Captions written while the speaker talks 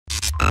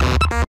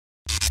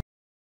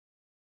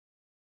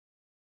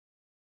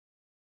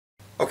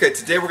Okay,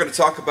 today we're going to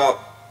talk about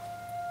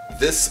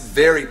this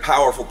very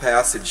powerful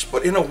passage,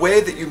 but in a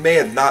way that you may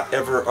have not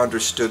ever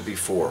understood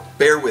before.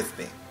 Bear with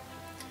me.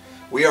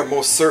 We are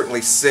most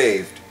certainly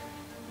saved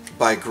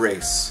by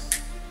grace.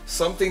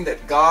 Something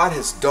that God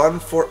has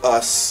done for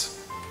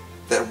us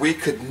that we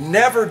could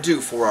never do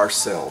for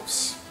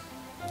ourselves.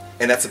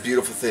 And that's a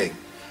beautiful thing.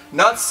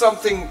 Not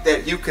something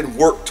that you can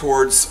work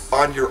towards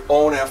on your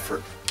own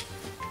effort.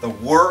 The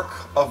work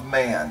of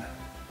man.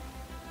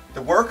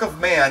 The work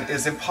of man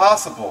is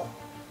impossible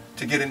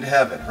to get into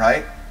heaven,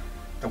 right?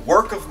 The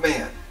work of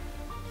man.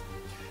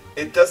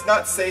 It does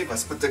not save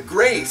us, but the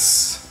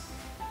grace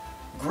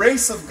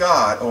of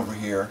God over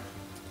here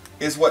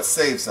is what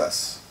saves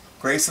us.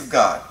 Grace of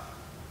God.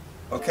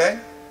 Okay?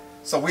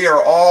 So we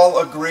are all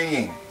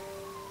agreeing.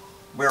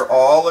 We're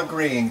all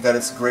agreeing that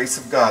it's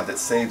grace of God that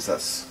saves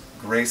us.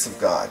 Grace of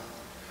God.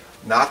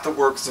 Not the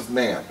works of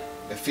man.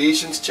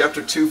 Ephesians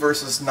chapter 2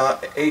 verses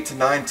 8 to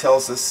 9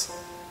 tells us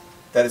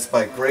that it's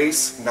by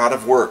grace, not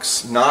of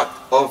works, not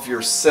of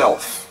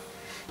yourself.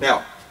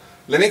 Now,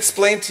 let me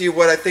explain to you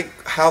what I think,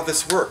 how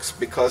this works,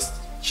 because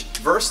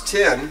verse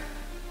 10,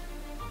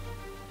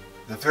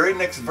 the very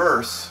next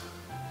verse,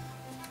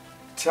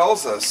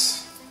 tells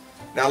us.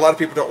 Now, a lot of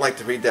people don't like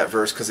to read that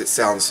verse because it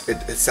sounds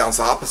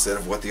opposite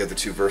of what the other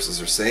two verses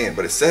are saying,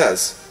 but it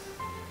says,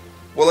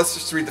 well, let's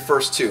just read the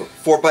first two.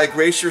 For by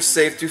grace you're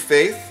saved through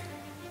faith,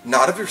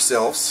 not of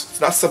yourselves.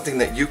 It's not something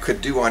that you could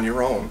do on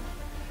your own.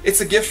 It's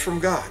a gift from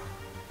God.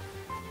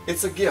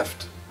 It's a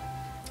gift,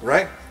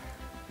 right?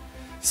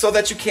 So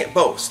that you can't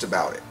boast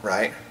about it,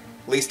 right?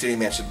 Least any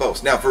man should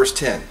boast. Now, verse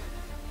 10,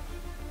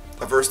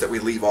 a verse that we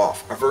leave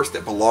off, a verse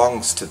that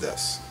belongs to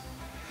this.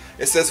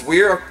 It says,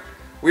 we are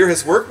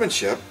His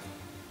workmanship.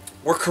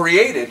 We're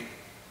created.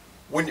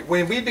 When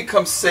we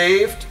become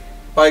saved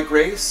by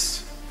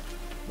grace,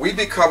 we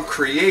become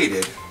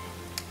created.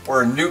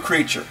 We're a new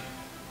creature.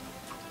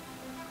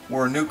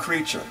 We're a new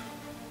creature.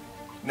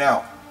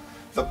 Now,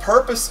 the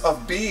purpose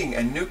of being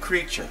a new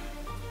creature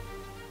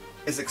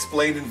is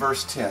explained in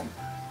verse 10.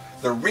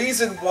 The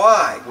reason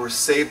why we're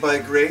saved by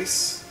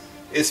grace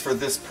is for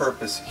this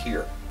purpose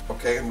here.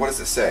 Okay, and what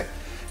does it say?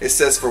 It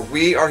says, for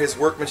we are His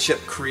workmanship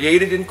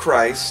created in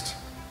Christ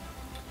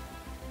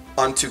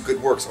unto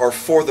good works, or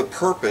for the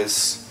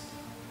purpose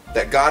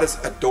that God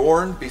has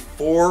adorned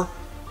before.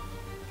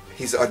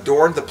 He's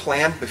adorned the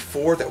plan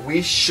before, that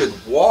we should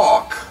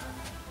walk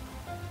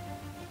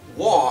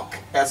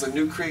as a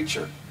new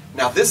creature.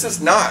 Now, this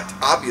is not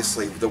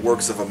obviously the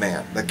works of a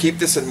man. Now keep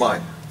this in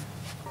mind.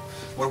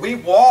 When we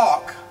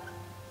walk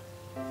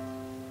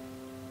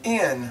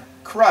in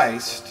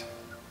Christ,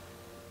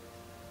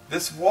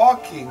 this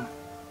walking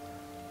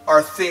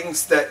are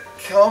things that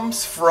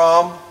comes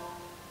from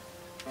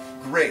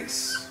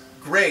grace.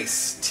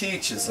 Grace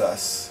teaches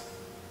us,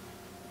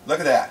 look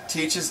at that,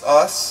 teaches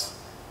us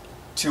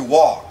to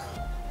walk.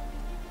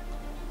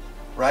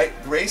 Right?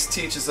 Grace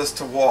teaches us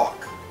to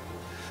walk.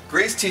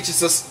 Grace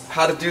teaches us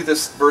how to do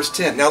this, verse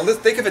 10. Now let's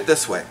think of it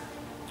this way.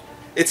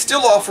 It's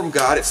still all from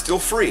God, it's still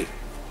free.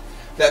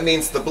 That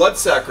means the blood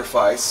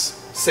sacrifice,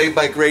 saved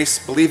by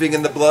grace, believing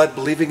in the blood,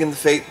 believing in the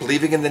faith,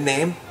 believing in the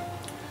name.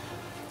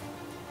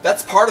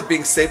 That's part of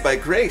being saved by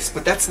grace,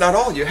 but that's not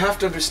all. You have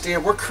to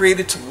understand we're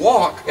created to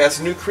walk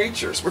as new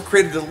creatures. We're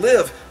created to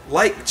live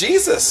like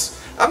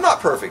Jesus. I'm not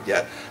perfect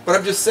yet, but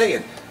I'm just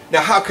saying.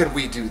 Now, how can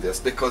we do this?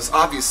 Because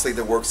obviously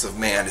the works of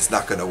man is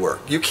not going to work.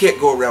 You can't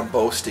go around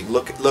boasting,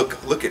 look at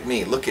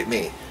me, look at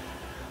me.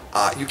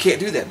 You can't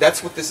do that.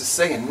 That's what this is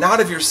saying, not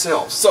of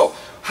yourselves. So,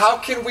 how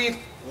can we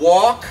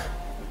walk?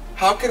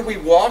 How can we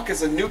walk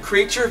as a new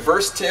creature?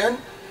 Verse 10.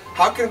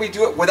 How can we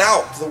do it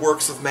without the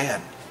works of man?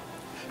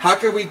 How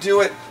can we do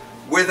it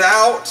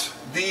without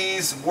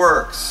these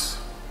works?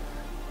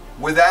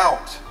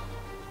 Without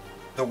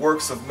the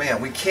works of man.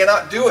 We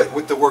cannot do it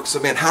with the works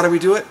of man. How do we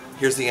do it?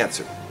 Here's the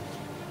answer.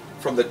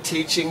 From the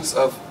teachings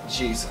of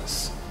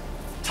Jesus.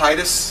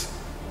 Titus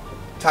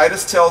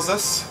tells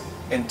us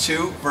in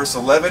 2 verse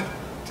 11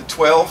 to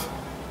 12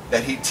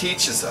 that he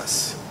teaches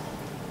us.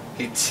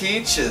 He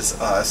teaches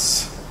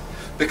us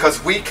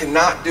because we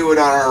cannot do it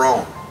on our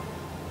own.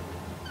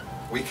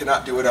 We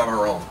cannot do it on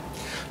our own.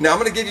 Now I'm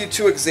going to give you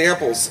two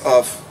examples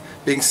of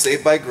being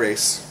saved by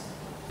grace.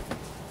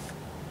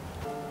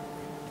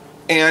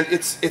 And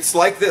it's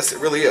like this, it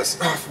really is.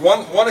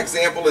 One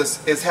example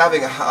is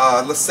having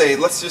a,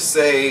 let's just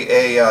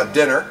say a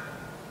dinner.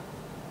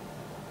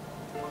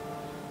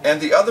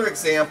 And the other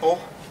example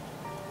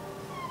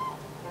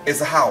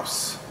is a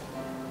house.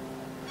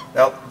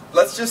 Now,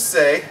 let's just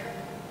say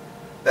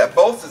that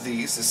both of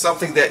these is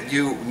something that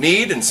you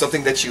need and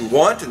something that you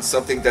want and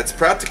something that's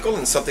practical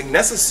and something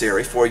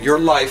necessary for your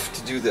life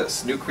to do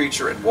this, new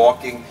creature and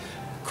walking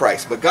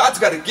Christ. But God's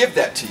got to give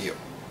that to you.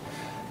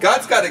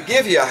 God's got to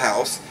give you a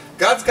house.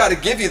 God's got to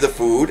give you the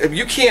food, and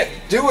you can't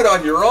do it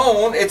on your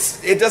own.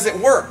 It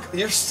doesn't work.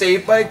 You're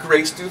saved by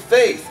grace through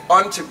faith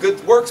unto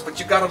good works, but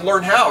you got to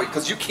learn how,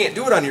 because you can't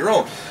do it on your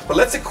own. But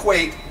let's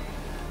equate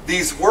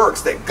these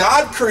works that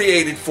God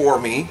created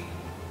for me.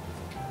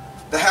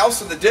 The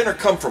house and the dinner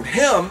come from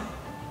Him.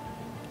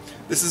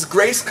 This is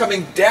grace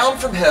coming down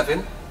from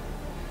heaven,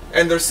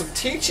 and there's some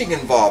teaching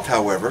involved,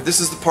 however. This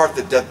is the part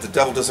that the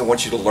devil doesn't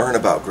want you to learn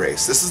about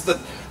grace. This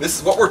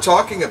is what we're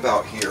talking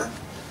about here,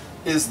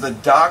 is the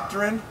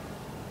doctrine,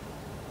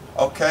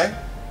 okay?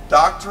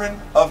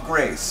 Doctrine of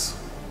grace.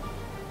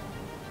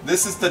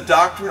 This is the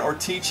doctrine or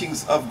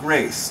teachings of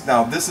grace.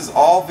 Now, this is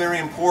all very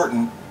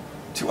important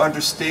to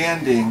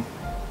understanding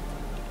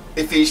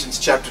Ephesians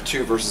chapter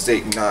 2, verses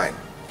 8 and 9,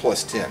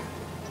 plus 10.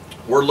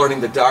 We're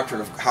learning the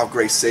doctrine of how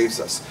grace saves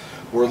us.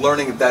 We're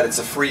learning that it's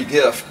a free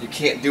gift. You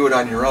can't do it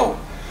on your own.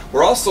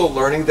 We're also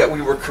learning that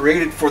we were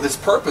created for this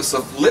purpose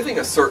of living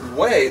a certain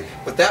way,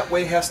 but that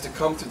way has to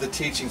come through the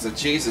teachings of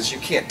Jesus. You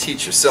can't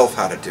teach yourself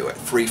how to do it,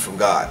 free from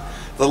God.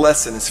 The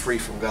lesson is free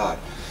from God.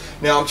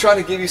 Now, I'm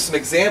trying to give you some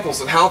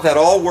examples of how that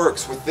all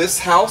works with this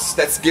house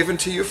that's given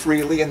to you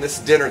freely and this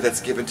dinner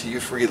that's given to you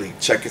freely.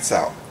 Check this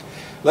out.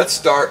 Let's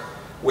start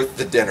with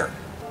the dinner.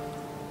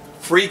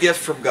 Free gift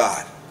from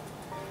God.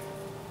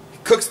 He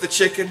cooks the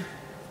chicken.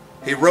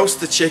 He roasts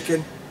the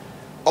chicken.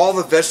 All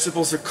the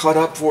vegetables are cut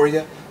up for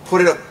you.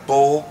 Put it in a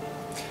bowl.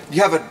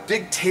 You have a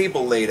big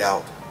table laid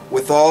out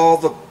with all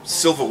the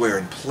silverware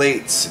and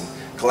plates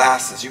and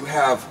glasses. You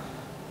have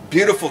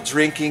beautiful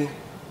drinking,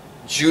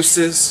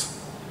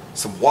 juices,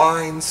 some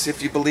wines,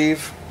 if you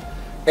believe.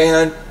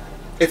 And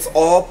it's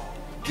all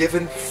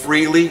given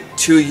freely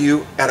to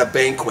you at a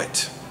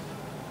banquet,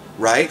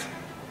 right?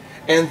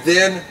 And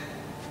then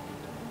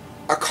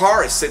a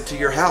car is sent to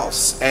your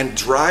house and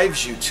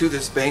drives you to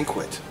this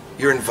banquet.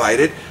 You're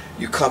invited,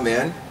 you come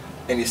in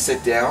and you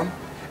sit down,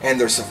 and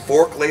there's a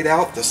fork laid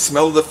out, the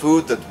smell of the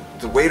food,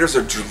 the waiters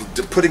are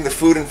putting the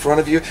food in front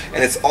of you,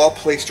 and it's all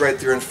placed right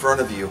there in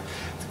front of you.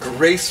 The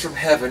grace from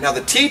heaven. Now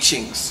the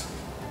teachings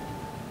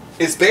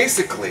is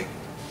basically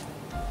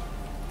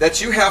that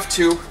you have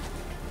to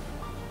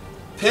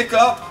pick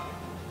up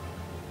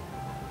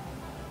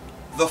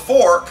the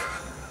fork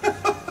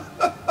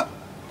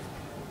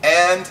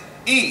and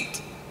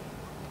eat.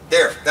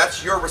 There,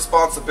 that's your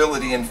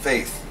responsibility in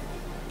faith.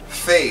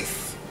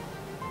 Faith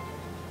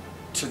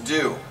to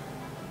do.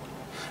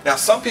 Now,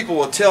 some people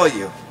will tell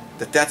you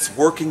that that's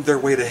working their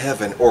way to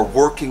heaven or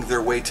working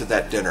their way to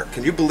that dinner.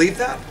 Can you believe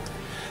that?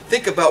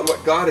 Think about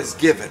what God has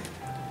given.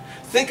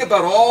 Think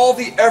about all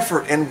the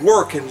effort and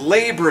work and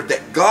labor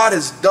that God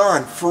has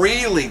done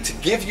freely to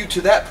give you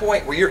to that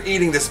point where you're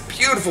eating this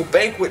beautiful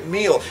banquet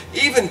meal.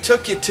 Even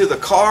took you to the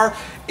car,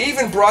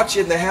 even brought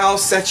you in the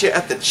house, set you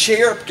at the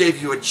chair,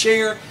 gave you a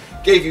chair,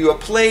 gave you a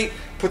plate,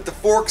 put the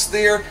forks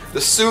there, the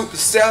soup, the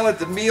salad,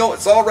 the meal,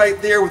 it's all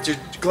right there with your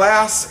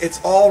glass.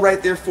 It's all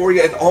right there for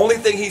you. And the only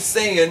thing he's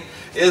saying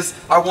is,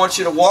 I want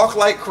you to walk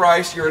like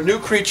Christ. You're a new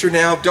creature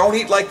now. Don't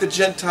eat like the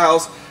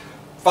Gentiles.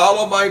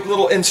 Follow my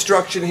little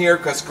instruction here,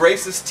 because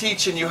grace is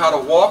teaching you how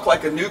to walk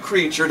like a new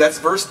creature. That's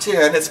verse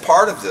 10. It's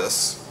part of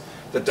this.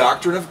 The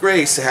doctrine of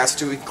grace has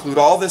to include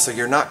all this, or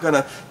you're not going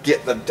to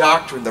get the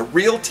doctrine, the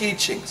real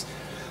teachings.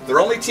 They're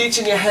only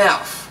teaching you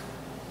half.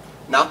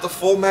 Not the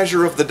full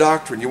measure of the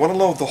doctrine. You want to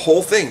know the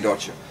whole thing,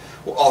 don't you?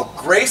 Well, all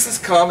grace has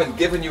come and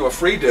given you a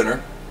free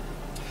dinner,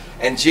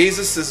 and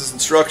Jesus'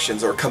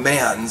 instructions or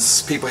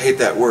commands, people hate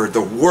that word,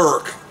 the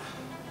work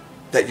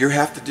that you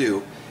have to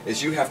do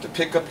is you have to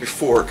pick up your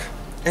fork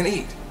and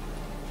eat.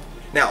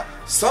 Now,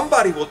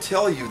 somebody will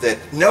tell you that,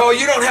 no,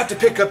 you don't have to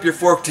pick up your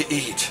fork to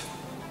eat.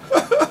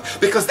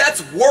 Because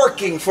that's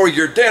working for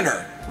your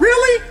dinner.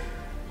 Really?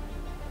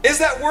 Is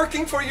that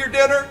working for your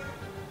dinner?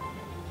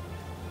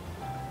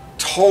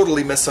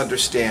 Totally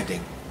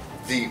misunderstanding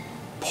the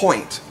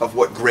point of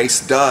what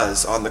grace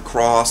does on the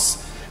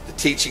cross, the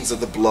teachings of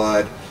the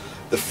blood,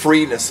 the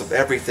freeness of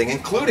everything,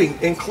 including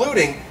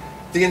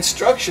the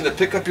instruction to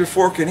pick up your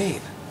fork and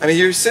eat. I mean,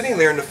 you're sitting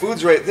there and the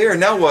food's right there.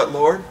 Now what,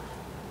 Lord?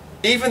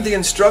 Even the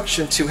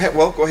instruction to,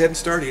 well, go ahead and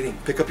start eating.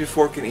 Pick up your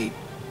fork and eat.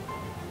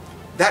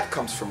 That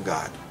comes from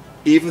God.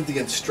 Even the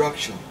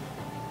instruction.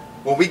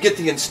 When we get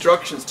the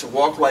instructions to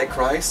walk like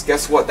Christ,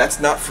 guess what? That's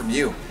not from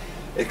you.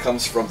 It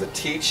comes from the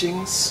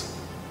teachings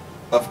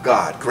of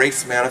God.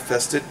 Grace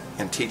manifested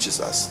and teaches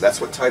us.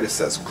 That's what Titus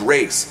says.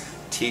 Grace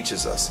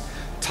teaches us.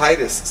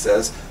 Titus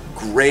says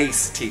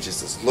grace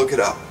teaches us. Look it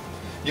up.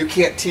 You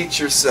can't teach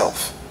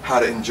yourself how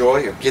to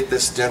enjoy or get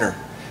this dinner.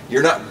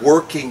 You're not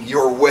working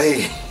your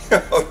way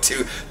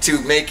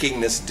to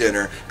making this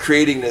dinner,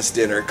 creating this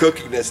dinner,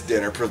 cooking this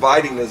dinner,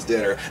 providing this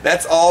dinner.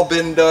 That's all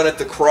been done at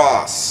the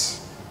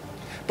cross.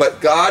 But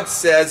God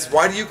says,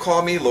 why do you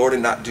call me Lord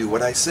and not do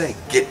what I say?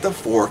 Get the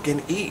fork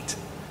and eat.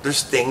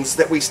 There's things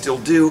that we still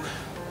do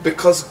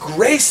because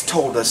grace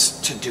told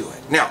us to do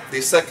it. Now,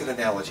 the second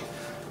analogy,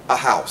 a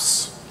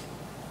house.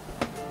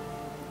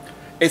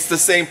 It's the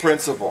same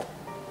principle.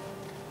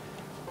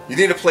 You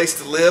need a place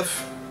to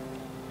live,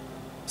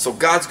 so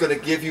God's going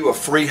to give you a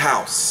free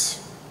house.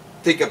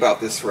 Think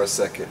about this for a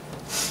second.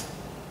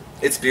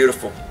 It's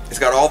beautiful. It's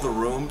got all the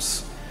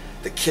rooms,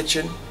 the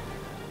kitchen,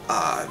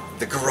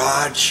 the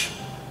garage.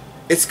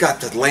 It's got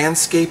the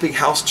landscaping,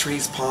 house,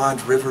 trees,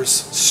 pond, rivers,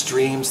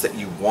 streams that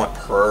you want.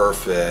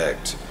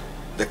 Perfect.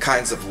 The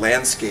kinds of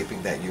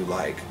landscaping that you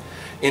like.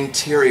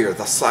 Interior,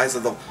 the size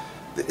of the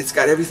It's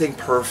got everything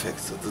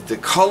perfect. The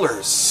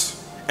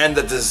colors and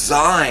the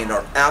design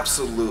are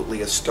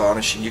absolutely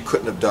astonishing. You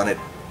couldn't have done it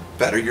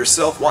better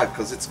yourself. Why?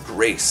 Because it's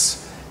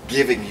grace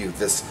giving you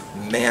this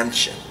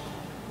mansion.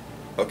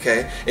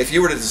 Okay? If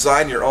you were to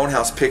design your own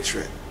house, picture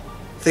it.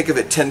 Think of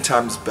it 10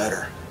 times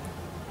better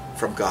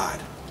from God,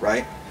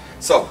 right?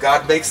 So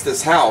God makes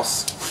this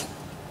house,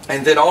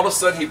 and then all of a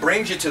sudden He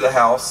brings you to the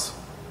house.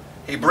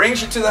 He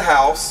brings you to the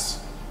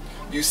house.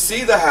 You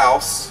see the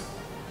house.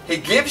 He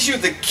gives you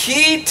the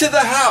key to the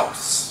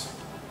house.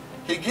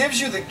 He gives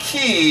you the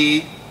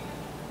key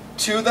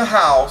to the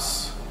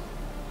house.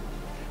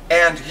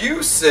 And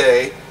you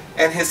say,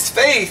 and His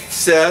faith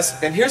says,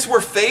 and here's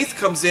where faith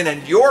comes in,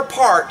 and your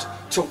part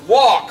to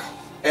walk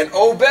and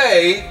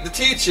obey the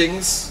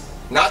teachings,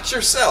 not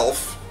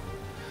yourself,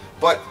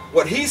 but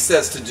what He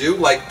says to do,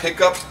 like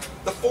pick up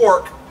the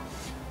fork.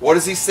 What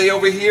does He say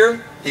over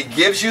here? He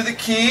gives you the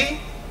key,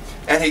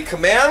 and He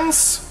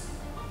commands,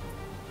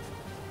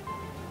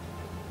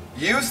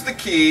 use the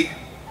key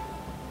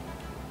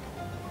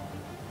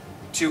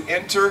to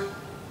enter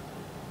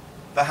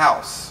the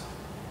house.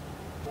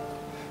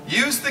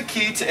 Use the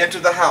key to enter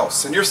the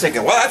house. And you're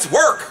thinking, well, that's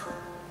work.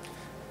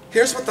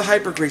 Here's what the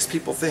hyper-grace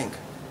people think.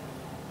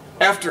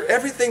 After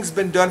everything's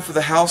been done for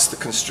the house, the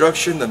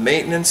construction, the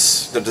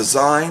maintenance, the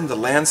design, the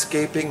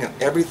landscaping,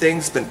 and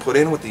everything's been put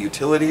in with the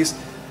utilities,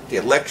 the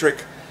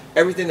electric,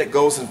 everything that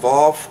goes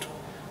involved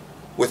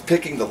with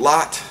picking the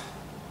lot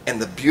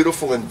and the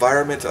beautiful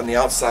environment on the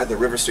outside, the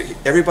river street,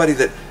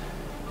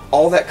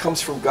 all that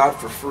comes from God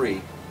for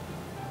free.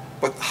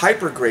 But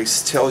hyper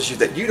grace tells you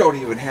that you don't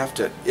even have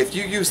to, if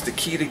you use the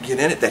key to get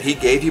in it that He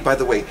gave you, by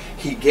the way,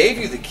 He gave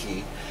you the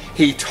key,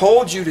 He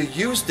told you to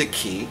use the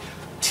key,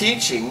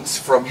 teachings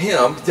from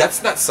Him,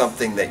 that's not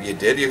something that you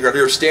did.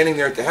 You're standing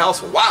there at the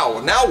house, wow,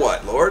 well, now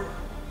what, Lord?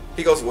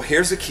 He goes, well,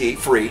 here's the key,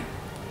 free.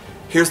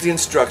 Here's the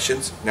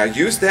instructions. Now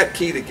use that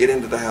key to get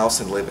into the house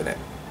and live in it.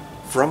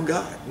 From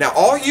God. Now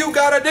all you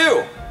gotta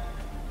do,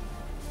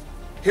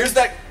 here's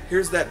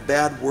that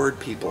bad word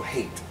people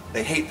hate.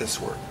 They hate this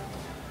word.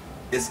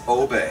 Is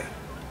obey.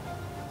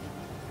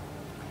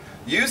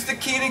 Use the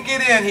key to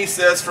get in, He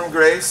says, from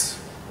grace.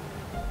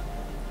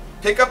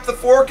 Pick up the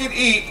fork and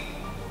eat.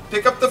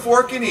 Pick up the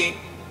fork and eat.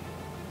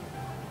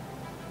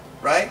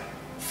 Right?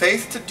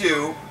 Faith to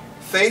do.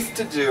 Faith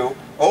to do.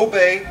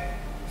 Obey.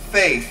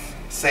 Faith.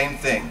 Same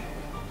thing.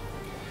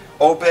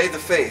 Obey the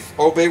faith.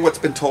 Obey what's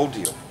been told to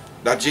you.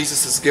 Now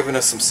Jesus has given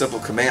us some simple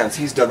commands.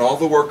 He's done all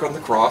the work on the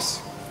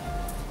cross.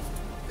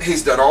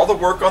 He's done all the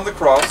work on the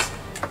cross.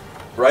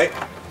 Right?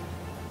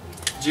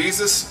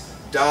 Jesus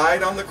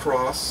died on the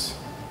cross.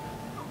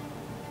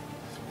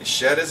 He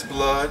shed His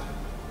blood.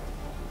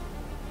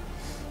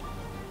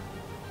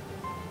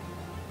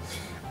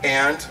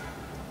 And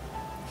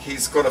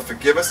He's going to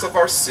forgive us of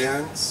our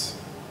sins.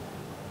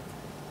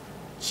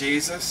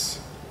 Jesus.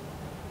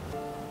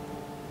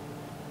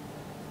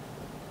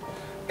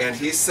 And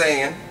He's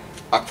saying,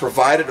 I've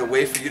provided a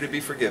way for you to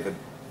be forgiven.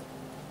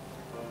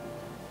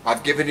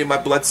 I've given you my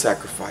blood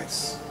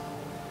sacrifice.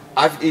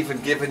 I've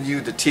even given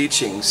you the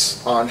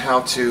teachings on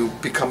how to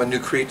become a new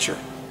creature.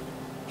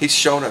 He's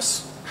shown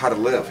us how to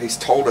live. He's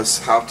told us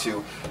how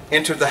to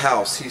enter the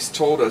house. He's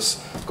told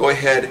us, go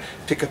ahead,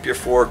 pick up your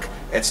fork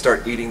and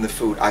start eating the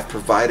food. I've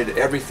provided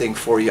everything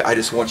for you. I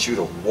just want you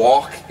to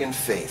walk in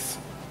faith.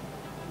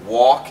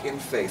 Walk in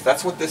faith.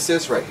 That's what this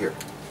is right here.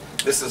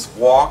 This is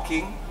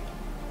walking.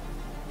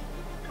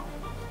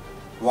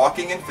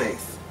 Walking in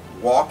faith.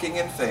 Walking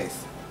in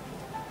faith.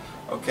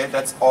 Okay,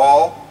 that's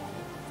all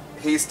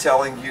He's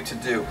telling you to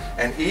do.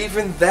 And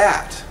even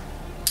that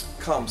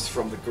comes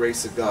from the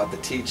grace of God, the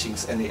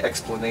teachings and the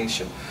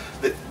explanation.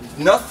 That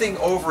nothing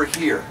over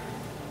here,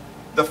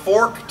 the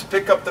fork to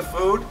pick up the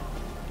food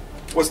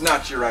was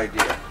not your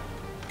idea.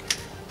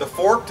 The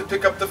fork to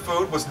pick up the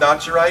food was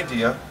not your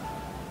idea.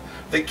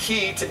 The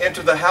key to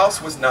enter the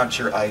house was not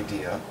your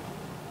idea.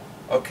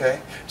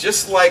 Okay?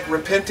 Just like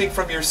repenting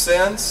from your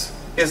sins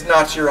is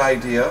not your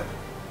idea.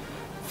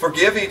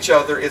 Forgive each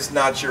other is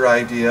not your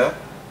idea.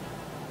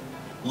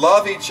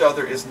 Love each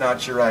other is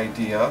not your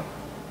idea.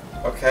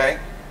 Okay?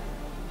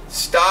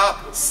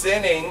 Stop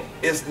sinning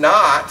is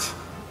not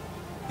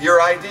your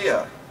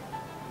idea.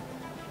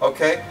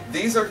 Okay?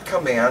 These are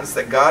commands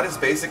that God is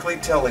basically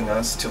telling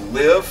us to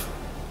live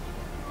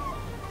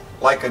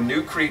like a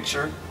new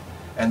creature,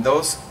 and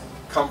those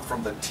come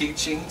from the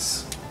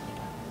teachings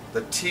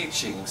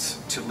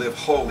to live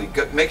holy.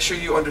 Make sure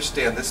you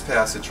understand this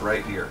passage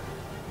right here.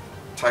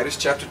 Titus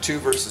chapter 2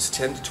 verses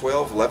 10 to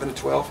 12, 11 to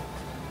 12.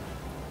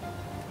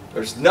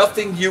 There's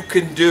nothing you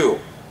can do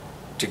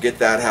to get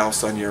that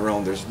house on your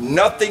own. There's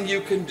nothing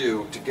you can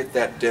do to get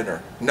that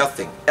dinner.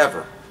 Nothing,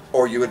 ever.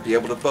 Or you would be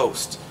able to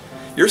boast.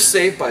 You're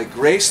saved by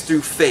grace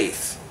through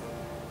faith.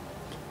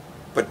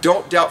 But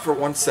don't doubt for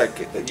one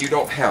second that you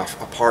don't have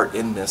a part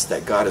in this,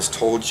 that God has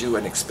told you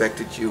and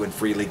expected you and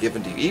freely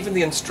given to you. Even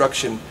the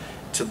instruction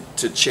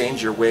to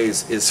change your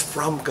ways is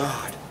from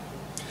God.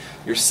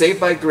 You're saved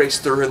by grace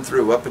through and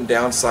through, up and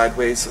down,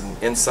 sideways,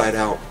 and inside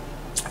out.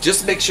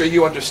 Just make sure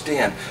you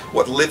understand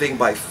what living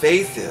by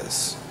faith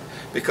is.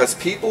 Because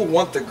people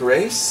want the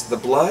grace, the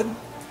blood,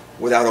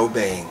 without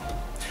obeying.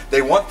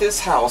 They want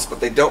this house, but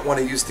they don't want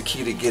to use the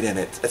key to get in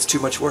it. That's too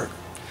much work.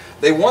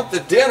 They want the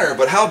dinner,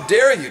 but how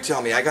dare you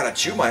tell me I gotta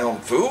chew my own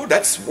food?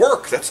 That's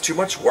work. That's too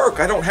much work.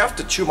 I don't have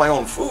to chew my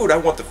own food. I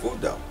want the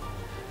food though.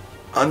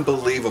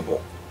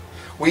 Unbelievable.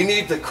 We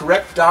need the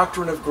correct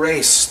doctrine of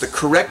grace. The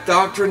correct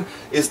doctrine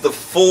is the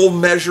full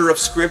measure of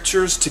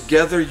scriptures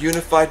together,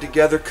 unified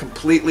together,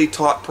 completely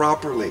taught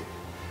properly.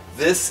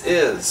 This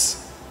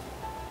is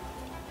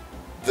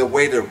the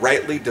way to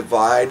rightly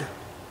divide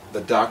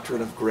the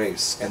doctrine of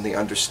grace and the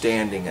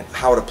understanding and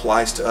how it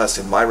applies to us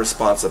and my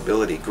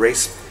responsibility.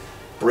 Grace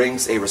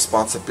brings a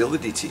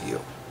responsibility to you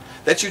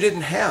that you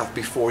didn't have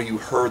before you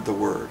heard the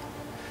word.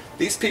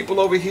 These people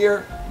over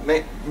here,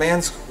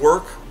 man's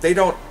work, they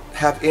don't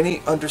have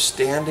any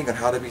understanding on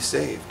how to be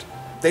saved.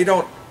 They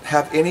don't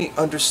have any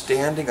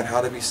understanding on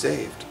how to be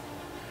saved.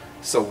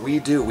 So we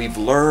do. We've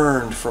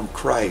learned from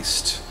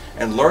Christ.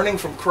 And learning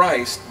from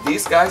Christ,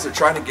 these guys are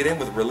trying to get in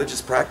with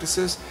religious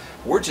practices.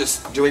 We're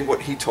just doing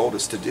what he told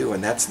us to do,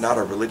 and that's not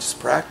a religious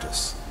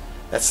practice.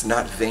 That's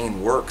not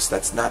vain works.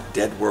 That's not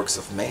dead works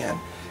of man.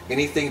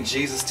 Anything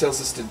Jesus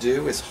tells us to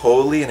do is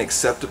holy and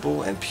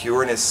acceptable and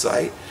pure in his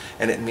sight,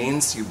 and it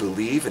means you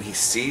believe and he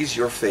sees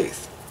your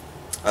faith.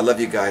 I love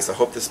you guys. I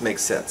hope this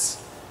makes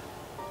sense.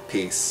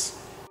 Peace.